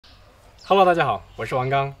Hello， 大家好，我是王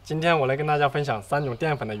刚。今天我来跟大家分享3种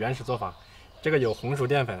淀粉的原始做法。这个有红薯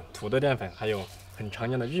淀粉、土豆淀粉，还有很常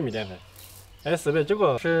见的玉米淀粉。哎，四位，这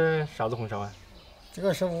个是啥子红烧啊？这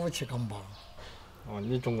个是57.8。哦，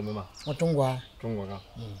你中国的嘛？我中国。中国的。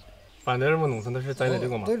反正我们农村都是栽的这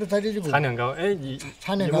个嘛。都是栽的这个。产量高，哎，一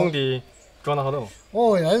畝地装了好多？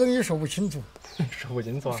哦，那东西说不清楚。说不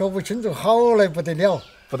清楚啊？说不清楚，好来不得了。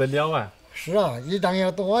不得了啊！是啊，一担要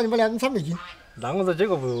多，你们2、3倍斤。那我在这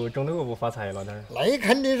个不种这个不发财了点儿。那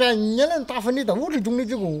肯定噻，人家能打粉的都是种的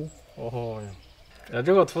这个。哦哟，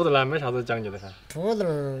这个土豆呢没啥子讲究的噻。土豆，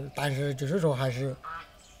但是就是说还是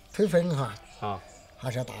推粉哈。啊。还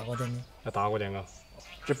是要大锅点的。要大锅点啊？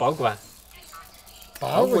这包谷啊？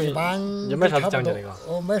包谷一般也没啥子讲究的嘎。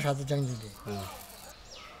哦，没啥子讲究的。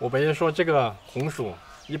我本人说这个红薯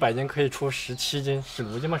100斤可以出17斤、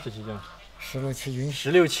16斤吗？17斤？16、17斤。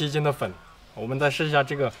16、17斤的粉。我们再试一下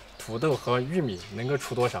这个土豆和玉米能够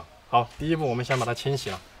出多少。好，第一步我们先把它清洗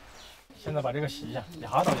了。现在把这个洗一下，一下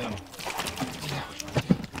倒进来嘛。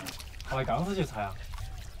拿缸子去擦呀。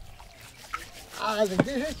这个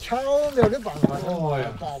是巧妙的办法。哦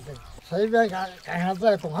呀。随便干啥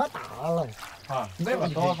子动下大了。啊，那个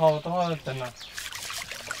多好整啊。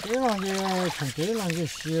这样子像这样子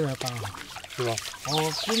洗了打。是吧？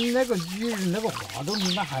哦，比那个女人那个化妆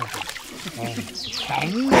品那还好。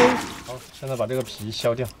真的。好，现在把这个皮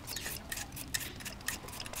削掉，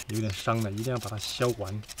有点伤了，一定要把它削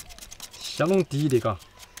完，削弄低的，嘎。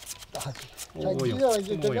像你要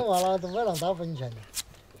就跟着娃了，都没让打粉钱的。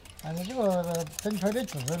但是这个整出来的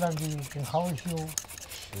质量就更好些。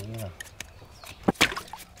是啊。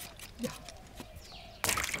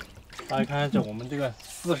大家看一下，我们这个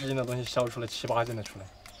40斤的东西削出来7、8斤的出来，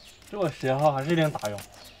这个时候还是有点大哟。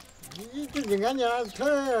你最近俺家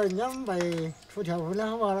这200出条户的，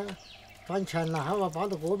好吧，赚钱了，好吧，搬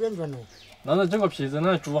到锅边转了。那这个皮子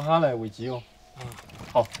呢，煮下来喂鸡哦。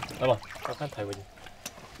好，来吧，再看抬过去。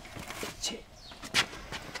切。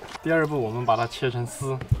第二步，我们把它切成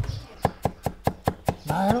丝。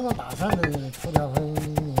那个大山的出条会用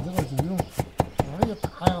这个就用，那个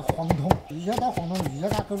大黄桶，一下打黄桶，一下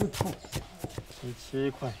打口里吐。先切一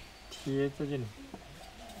块，贴在这里，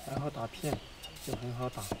然后打片，就很好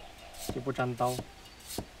打。就不沾刀。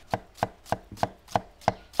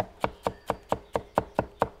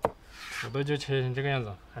土豆就切成这个样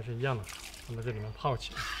子，还是一样的，放在这里面泡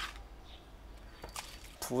起来。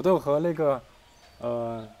土豆和那个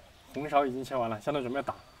红苕已经切完了，现在准备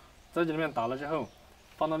打。在这里面打了之后，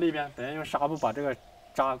放到那边，等下用纱布把这个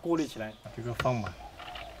渣过滤起来，把这个放满，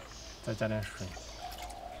再加点水。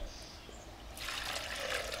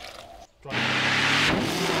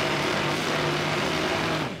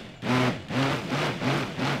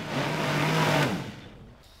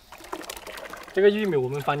这个玉米我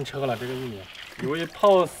们翻车了，这个玉米因为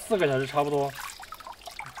泡4个小时差不多，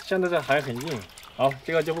现在这还很硬。好，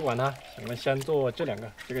这个就不管它，我们先做这2个，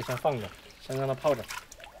这个先放着，先让它泡着。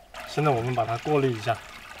现在我们把它过滤一下。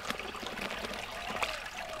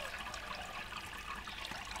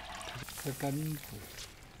这根部。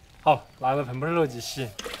好，拿着盆盆肉机洗，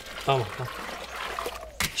倒嘛。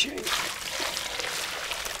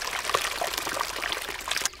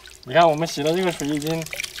你看，我们洗的这个水已经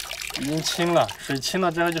清了，水清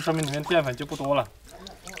了之后就说明里面淀粉就不多了。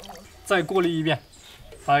再过滤一遍，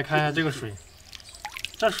大家看一下这个水，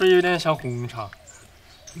这水有点像红茶，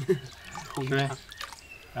对。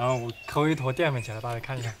然后我抠一坨淀粉起来，大家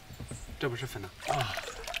看一下，这不是粉啊，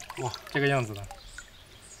哇，这个样子的。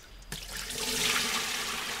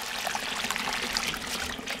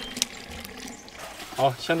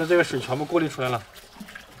好，现在这个水全部过滤出来了，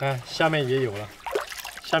看下面也有了，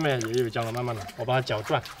下面也有浆了，慢慢的，我把它搅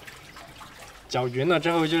转。搅匀了之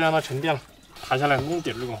后就让它沉淀了，抬下来弄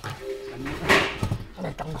点儿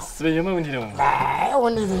思维有没有问题的？没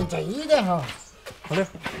问题的，这一点哈。好的。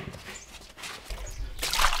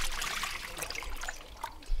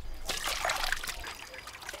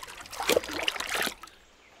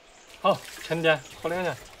好，沉淀，喝2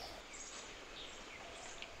下。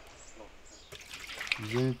已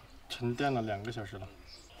经沉淀了2个小时了，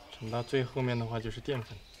沉到最后面的话就是淀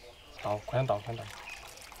粉，倒，快点倒，快点倒。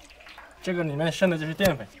这个里面剩的就是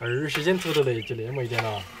淀粉，20斤土豆的就那么一点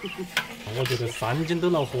了。我觉得3斤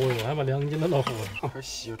都恼火了，还把2斤都恼火了。好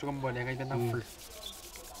细哦，这个馍连个有点恼火。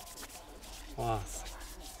哇塞，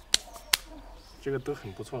这个都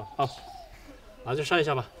很不错了。好，那就晒一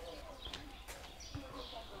下吧。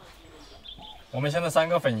我们现在3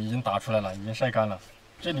个粉已经打出来了，已经晒干了。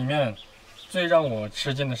这里面最让我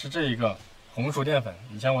吃惊的是这一个红薯淀粉。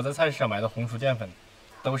以前我在菜市场买的红薯淀粉，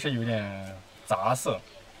都是有点杂色。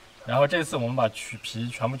然后这次我们把皮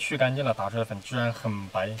全部去干净了，打出来粉居然很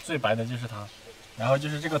白，最白的就是它。然后就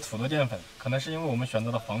是这个土豆淀粉，可能是因为我们选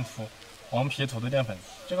择了黄皮土豆淀粉，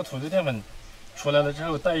这个土豆淀粉出来了之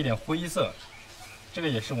后带一点灰色，这个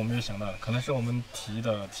也是我没有想到的，可能是我们提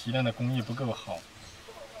炼的工艺不够好。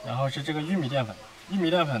然后是这个玉米淀粉，玉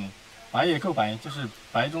米淀粉白也够白，就是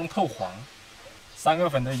白中透黄。3个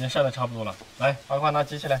粉都已经晒得差不多了，来，阿宽拿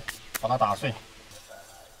机器来把它打碎。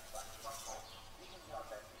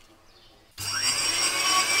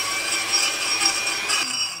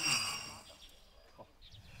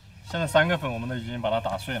现在3个粉我们都已经把它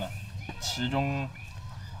打碎了，其中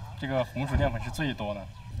这个红薯淀粉是最多的，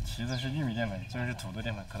其次是玉米淀粉，最后是土豆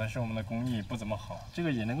淀粉。可能是我们的工艺不怎么好，这个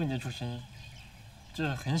也能够捏出声音，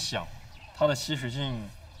这很小，它的吸水性，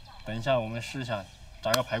等一下我们试一下，炸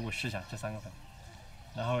个排骨试一下这3个粉，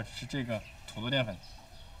然后是这个土豆淀粉，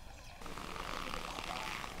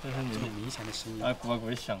这是你明显的声音，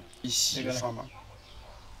咕响，一洗刷嘛，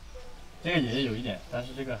这个也有一点，但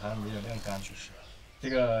是这个还没有晾干，就是。这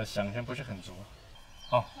个响声不是很足。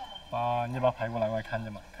好，你把排骨拿过来看着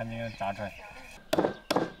嘛，看这个炸出来。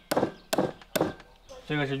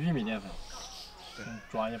这个是玉米淀粉，对，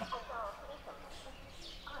抓一把。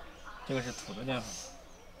这个是土豆淀粉，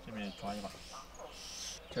这边也抓一把。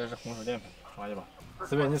这个是红薯淀粉，抓一把。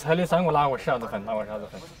这边你猜的3个哪个是啥子粉，哪个是啥子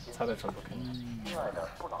粉？猜得出不可以。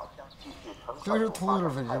这是土豆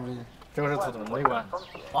粉是不是？这个是土豆，哪个啊？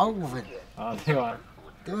包谷粉。啊，这个啊。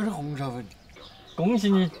这个是红烧粉。恭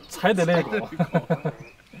喜你猜对了一个，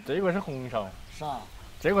这个是红烧，啥？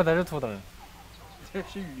这个才是土豆，这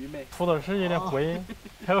是玉米，土豆是有点灰，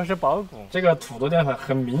还有是包谷。这个土豆淀粉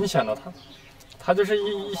很明显的，它就是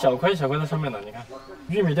一小块一小块在上面的，你看，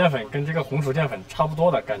玉米淀粉跟这个红薯淀粉差不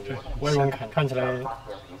多的感觉，外观看起来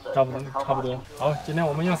差不多。好，今天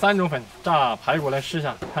我们用3种粉炸排骨来试一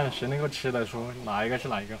下，看谁能够吃得出哪一个是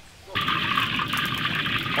哪一个。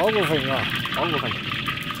包谷粉啊，包谷粉。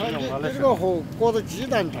这个和裹着鸡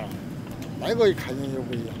蛋炸，那个一看见就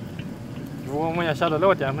不一样。如果我们要晓得那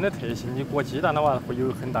个淀粉的特性，你裹鸡蛋的话会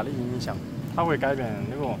有很大的影响，它会改变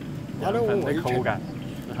那个淀粉的口感，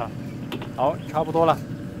是吧？好，差不多了。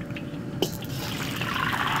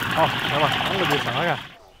好，来吧，那个就上来看。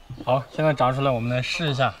好，现在炸出来，我们来试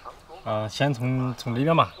一下。先从里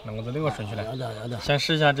边吧，按照那个顺序来。先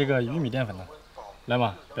试一下这个玉米淀粉的，来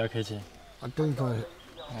嘛，不要客气。等一会儿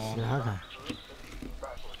试下看。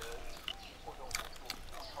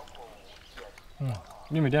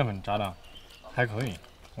玉米淀粉炸的还可以，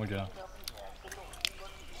我觉得。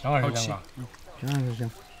香还是香啊？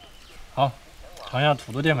香。好，尝一下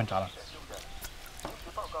土豆淀粉炸的。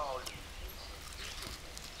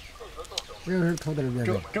这个是土豆淀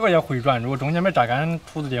粉。这个要回转，如果中间没炸干，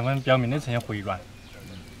土豆淀粉表面那层要回转。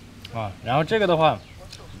然后这个的话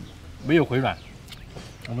没有回转，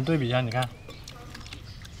我们对比一下，你看，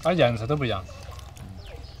它颜色都不一样。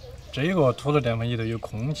这个土豆淀粉里头有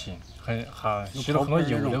空气，吸了很多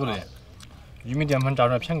油，对不对？玉米淀粉炸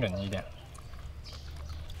出来偏硬一点。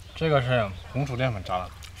这个是红薯淀粉炸的。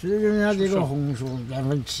是因为它这个红薯淀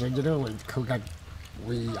粉吃起来口感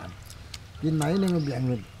不一样，比那2个淀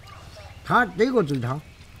粉，它这个最差。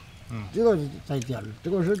这个在第二，这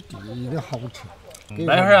个是第一的好吃。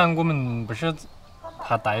那会儿我们不是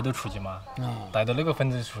还带到出去嘛，带到那个粉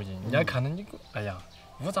子出去，人家看到你，哎呀。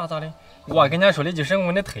乌渣渣的，我还跟人家说的就是我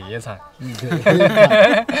们的特产。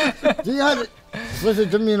这下子事实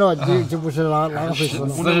证明了，就不是那回事了。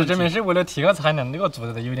事实证明是为了提高产量，那个做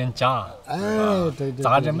的有点假。对。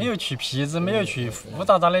炸着没有去皮子，没有去乌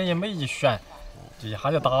渣渣的，也没一旋，一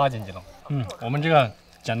下就打进去了。我们这个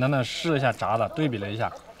简单的试了一下炸的，对比了一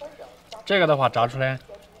下，这个的话炸出来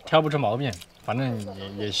挑不出毛病，反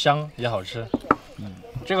正也香也好吃。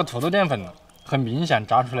这个土豆淀粉很明显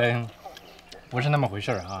炸出来。不是那么回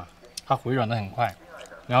事啊，它回软的很快，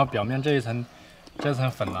然后表面这层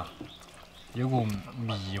粉啊，有股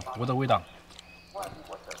米糊的味道，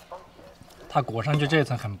它裹上去这一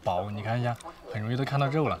层很薄，你看一下，很容易都看到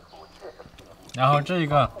肉了。然后这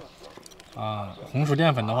个红薯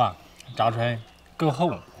淀粉的话，炸出来够厚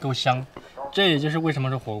够香，这也就是为什么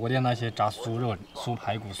说火锅店那些炸酥肉、酥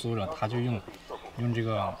排骨、酥肉，它就用这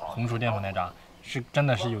个红薯淀粉来炸，是真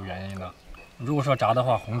的是有原因的。如果说炸的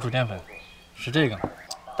话，红薯淀粉。是这个，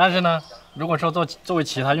但是呢，如果说作为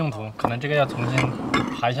其他用途，可能这个要重新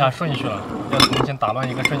排一下顺序了，要重新打乱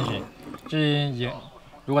一个顺序。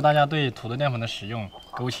如果大家对土豆淀粉的使用、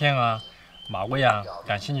勾芡啊、码味啊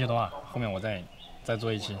感兴趣的话，后面我再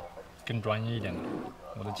做一期更专业一点的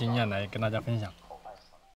我的经验来跟大家分享。